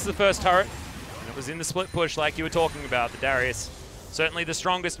 But here's the first turret, and it was in the split push like you were talking about, the Darius. Certainly the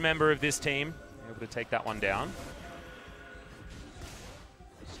strongest member of this team, able to take that one down.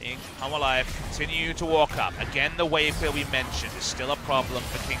 Seeing Hanwha Life continue to walk up. Again, the wave clear we mentioned is still a problem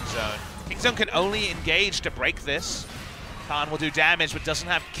for Kingzone. Kingzone can only engage to break this. Khan will do damage, but doesn't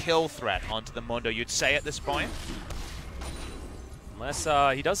have kill threat onto the Mundo, you'd say at this point.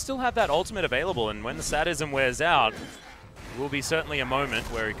 Unless he does still have that ultimate available, and when the sadism wears out, there will be certainly a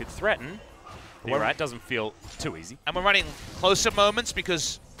moment where he could threaten. You're right, doesn't feel too easy. And we're running closer moments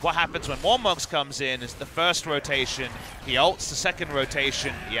because what happens when Warmogs comes in is the first rotation, he ults the second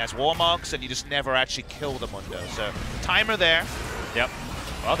rotation, he has Warmogs, and you just never actually kill the Mundo. So, timer there. Yep.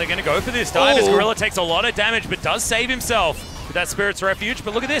 Well, they're going to go for this dive as Gorilla takes a lot of damage, but does save himself with that Spirit's Refuge.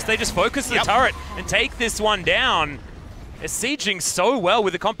 But look at this, they just focus the turret and take this one down. They're sieging so well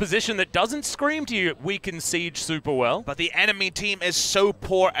with a composition that doesn't scream to you, we can siege super well. But the enemy team is so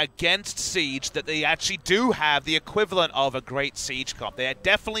poor against siege that they actually do have the equivalent of a great siege comp. They are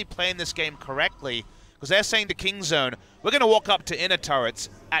definitely playing this game correctly because they're saying to Kingzone, we're going to walk up to inner turrets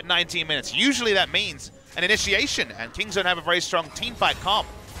at 19 minutes. Usually that means an initiation, and Kingzone have a very strong teamfight comp.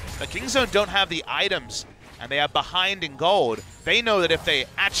 But Kingzone don't have the items, and they are behind in gold. They know that if they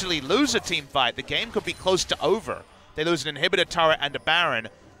actually lose a teamfight, the game could be close to over. They lose an inhibitor turret and a Baron.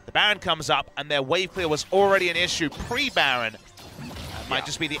 The Baron comes up, and their wave clear was already an issue pre-Baron. That might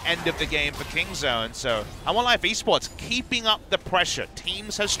just be the end of the game for Kingzone. So, Hanwha Life Esports keeping up the pressure.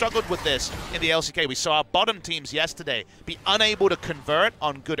 Teams have struggled with this in the LCK. We saw our bottom teams yesterday be unable to convert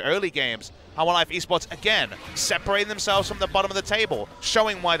on good early games. Hanwha Life Esports, again, separating themselves from the bottom of the table,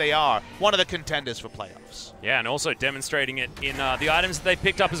 showing why they are one of the contenders for playoffs. Yeah, and also demonstrating it in the items that they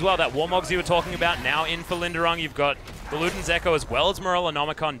picked up as well. That Warmogs you were talking about, now in for Linderung. You've got the Luden's Echo as well as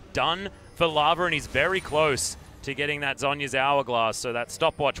Morellonomicon done for Lava, and he's very close to getting that Zhonya's Hourglass, so that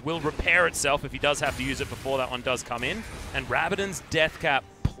stopwatch will repair itself if he does have to use it before that one does come in. And Rabadon's Death Cap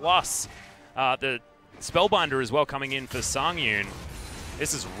plus the Spellbinder as well coming in for Sangyun.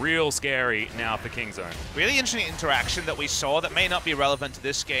 This is real scary now for Kingzone. Really interesting interaction that we saw that may not be relevant to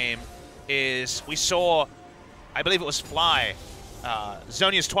this game is we saw, I believe it was Fly,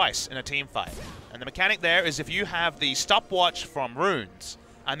 Zhonya's twice in a team fight. And the mechanic there is if you have the stopwatch from Runes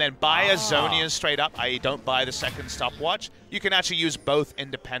and then buy a Zhonya's straight up, i.e. don't buy the second stopwatch, you can actually use both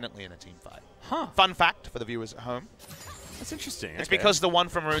independently in a team fight. Huh. Fun fact for the viewers at home. That's interesting. It's because the one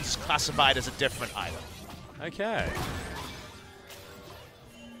from Runes is classified as a different item. Okay.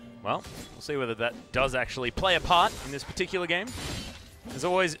 Well, we'll see whether that does actually play a part in this particular game.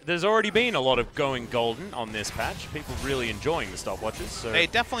 There's already been a lot of going golden on this patch. People really enjoying the stopwatches. So they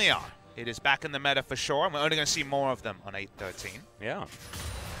definitely are. It is back in the meta for sure, and we're only going to see more of them on 8.13. Yeah.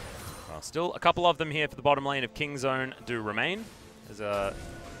 Well, still a couple of them here for the bottom lane of Kingzone do remain. There's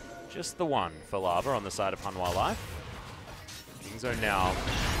just the one for Lava on the side of Hanwha Life. Kingzone now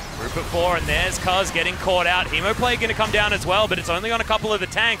group of 4, and there's Cuz getting caught out. Hemoplay going to come down as well, but it's only on a couple of the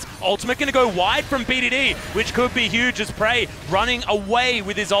tanks. Ultimate going to go wide from BDD, which could be huge as Prey running away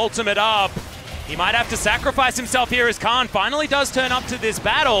with his ultimate up. He might have to sacrifice himself here as Khan finally does turn up to this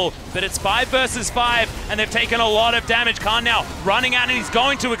battle, but it's 5 versus 5, and they've taken a lot of damage. Khan now running out, and he's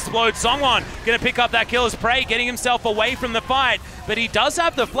going to explode. Songwon going to pick up that kill as Prey, getting himself away from the fight, but he does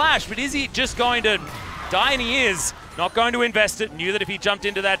have the flash, but is he just going to die? And he is. Not going to invest it. Knew that if he jumped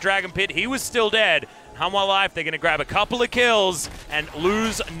into that Dragon Pit, he was still dead. Hanwha Life, they're going to grab a couple of kills and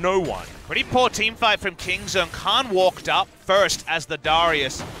lose no one. Pretty poor team fight from Kingzone. Khan walked up first as the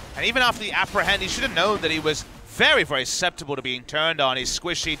Darius, and even after the apprehend, he should have known that he was very, very susceptible to being turned on. He's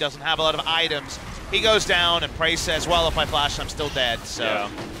squishy, doesn't have a lot of items. He goes down, and Prey says, well, if I flash, I'm still dead. So,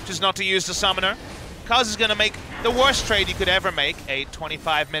 just not to use the Summoner. Kuz is going to make the worst trade you could ever make, a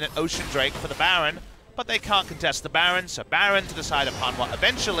 25-minute Ocean Drake for the Baron. But they can't contest the Baron, so Baron to the side of Hanwha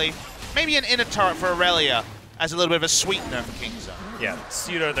eventually. Maybe an inner turret for Aurelia as a little bit of a sweetener for Kingzone. Yeah,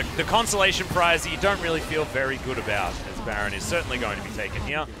 pseudo, the consolation prize that you don't really feel very good about, as Baron is certainly going to be taken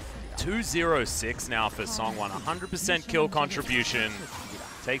here. 2-0-6 now for Songwon, 100% kill contribution.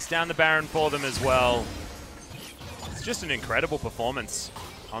 Takes down the Baron for them as well. It's just an incredible performance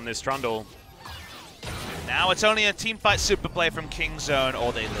on this Trundle. Now it's only a teamfight super play from Kingzone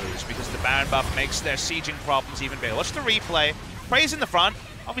or they lose because the Baron buff makes their sieging problems even bigger. Watch the replay. Prey's in the front.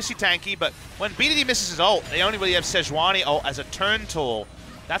 obviously tanky, but when BDD misses his ult, they only really have Sejuani ult as a turn tool.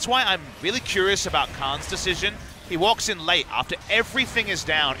 That's why I'm really curious about Khan's decision. He walks in late after everything is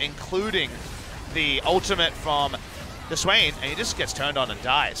down, including the ultimate from the Swain, and he just gets turned on and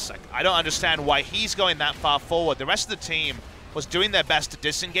dies. Like, I don't understand why he's going that far forward. The rest of the team was doing their best to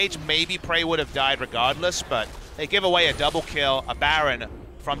disengage. Maybe Prey would have died regardless, but they give away a double kill, a Baron,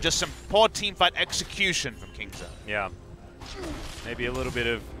 from just some poor teamfight execution from Kingzone. Yeah. Maybe a little bit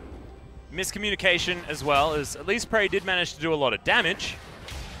of miscommunication as well, as at least Prey did manage to do a lot of damage.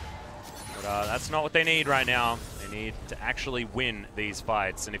 But that's not what they need right now. They need to actually win these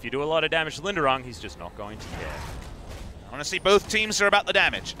fights. And if you do a lot of damage to Linderung, he's just not going to care. Honestly, both teams are about the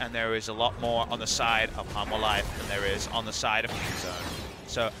damage, and there is a lot more on the side of Hanwha Life than there is on the side of Kingzone.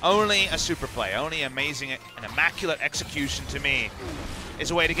 So only a super play, only amazing and immaculate execution to me is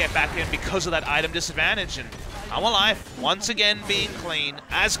a way to get back in because of that item disadvantage. And Hanwha Life, once again, being clean,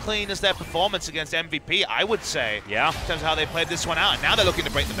 as clean as their performance against MVP, I would say, yeah, in terms of how they played this one out. And now they're looking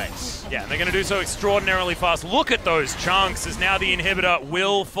to break the base. Yeah, they're going to do so extraordinarily fast. Look at those chunks, as now the inhibitor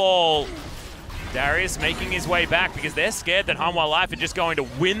will fall. Darius making his way back because they're scared that Hanwha Life are just going to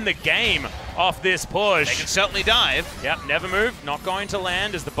win the game off this push. They can certainly dive. Yep, never move, not going to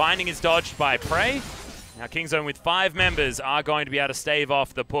land as the binding is dodged by Prey. Now Kingzone with 5 members are going to be able to stave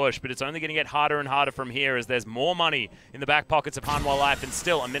off the push, but it's only going to get harder and harder from here as there's more money in the back pockets of Hanwha Life and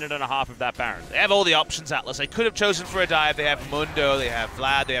still a minute and a half of that Baron. They have all the options, Atlas. They could have chosen for a dive. They have Mundo, they have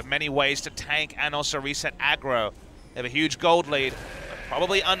Vlad, they have many ways to tank and also reset aggro. They have a huge gold lead.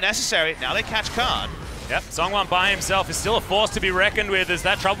 Probably unnecessary. Now they catch Khan. Yep, Songwan by himself is still a force to be reckoned with as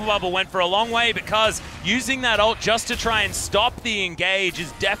that Trouble Bubble went for a long way because using that ult just to try and stop the engage is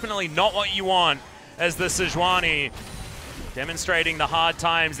definitely not what you want as the Sejuani demonstrating the hard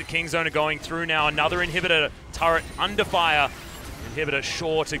times that Kingzone are going through now. Another inhibitor turret under fire. Inhibitor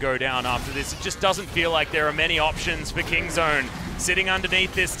sure to go down after this. It just doesn't feel like there are many options for Kingzone. Sitting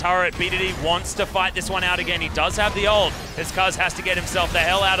underneath this turret, BDD wants to fight this one out again. He does have the ult, as Cuz has to get himself the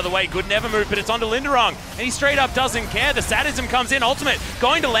hell out of the way. Good never move, but it's onto Linderung, and he straight up doesn't care. The sadism comes in, ultimate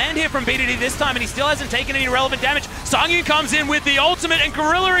going to land here from BDD this time, and he still hasn't taken any relevant damage. Sangyu comes in with the ultimate, and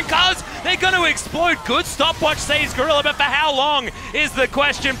Gorilla and Cuz, they're going to explode. Good stopwatch saves Gorilla, but for how long is the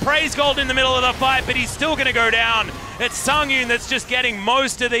question. Praise Gold in the middle of the fight, but he's still going to go down. It's Sangyu that's just getting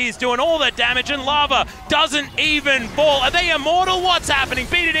most of these, doing all the damage, and Lava doesn't even fall. Are they immortal? What's happening?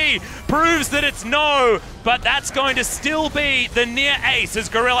 BDD proves that it's no, but that's going to still be the near ace as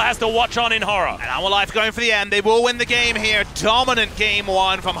Gorilla has to watch on in horror. And Hanwha Life going for the end. They will win the game here. Dominant game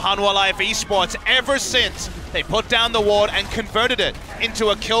one from Hanwha Life Esports ever since they put down the ward and converted it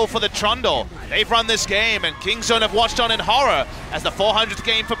into a kill for the Trundle. They've run this game, and Kingzone have watched on in horror as the 400th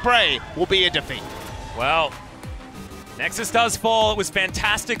game for Prey will be a defeat. Well, Nexus does fall. It was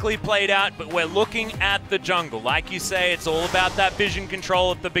fantastically played out, but we're looking at the jungle. Like you say, it's all about that vision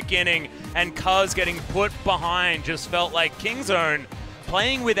control at the beginning, and Cuz getting put behind just felt like Kingzone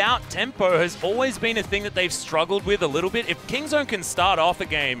playing without tempo has always been a thing that they've struggled with a little bit. If Kingzone can start off a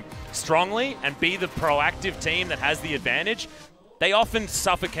game strongly and be the proactive team that has the advantage, they often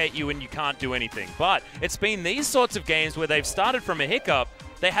suffocate you and you can't do anything. But it's been these sorts of games where they've started from a hiccup,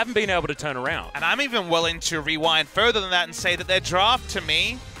 they haven't been able to turn around. And I'm even willing to rewind further than that and say that their draft, to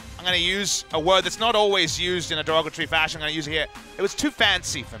me, I'm going to use a word that's not always used in a derogatory fashion. I'm going to use it here. It was too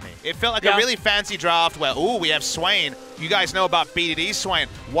fancy for me. It felt like a really fancy draft where, ooh, we have Swain. You guys know about BDD Swain.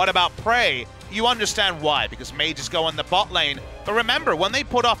 What about Prey? You understand why, because mages go in the bot lane. But remember, when they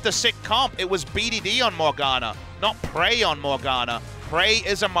put off the sick comp, it was BDD on Morgana, not Prey on Morgana. Prey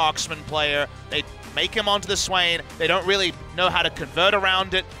is a marksman player. They make him onto the Swain. They don't really know how to convert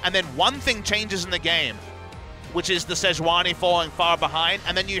around it. And then one thing changes in the game, which is the Sejuani falling far behind,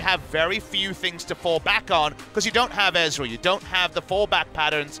 and then you have very few things to fall back on because you don't have Ezreal, you don't have the fallback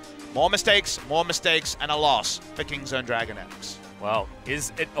patterns. More mistakes, and a loss for Kingzone Dragonx. Well,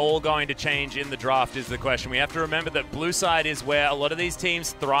 is it all going to change in the draft is the question. We have to remember that blue side is where a lot of these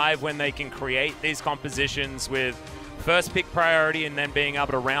teams thrive when they can create these compositions with first pick priority and then being able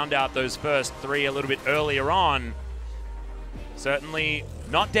to round out those first 3 a little bit earlier on. Certainly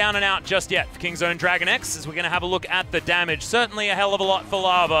not down and out just yet for Kingzone Dragonx, as we're going to have a look at the damage. Certainly a hell of a lot for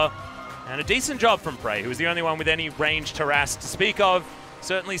Lava, and a decent job from Prey, who was the only one with any ranged harass to speak of.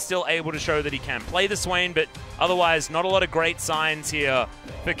 Certainly still able to show that he can play the Swain, but otherwise not a lot of great signs here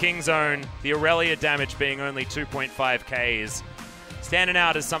for Kingzone. The Aurelia damage being only 2.5k is standing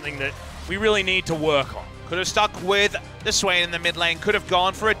out as something that we really need to work on. Could have stuck with the Swain in the mid lane, could have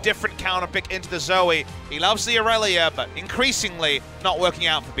gone for a different counter pick into the Zoe. He loves the Aurelia, but increasingly not working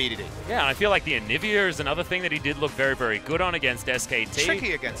out for BDD. Yeah, and I feel like the Anivia is another thing that he did look very, very good on against SKT.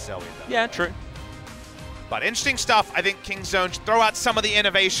 Tricky against Zoe, though. Yeah, true. But interesting stuff. I think Kingzone should throw out some of the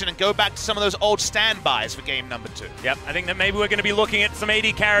innovation and go back to some of those old standbys for game number 2. Yep, I think that maybe we're going to be looking at some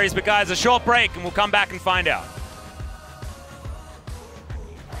AD carries, but guys, a short break, and we'll come back and find out.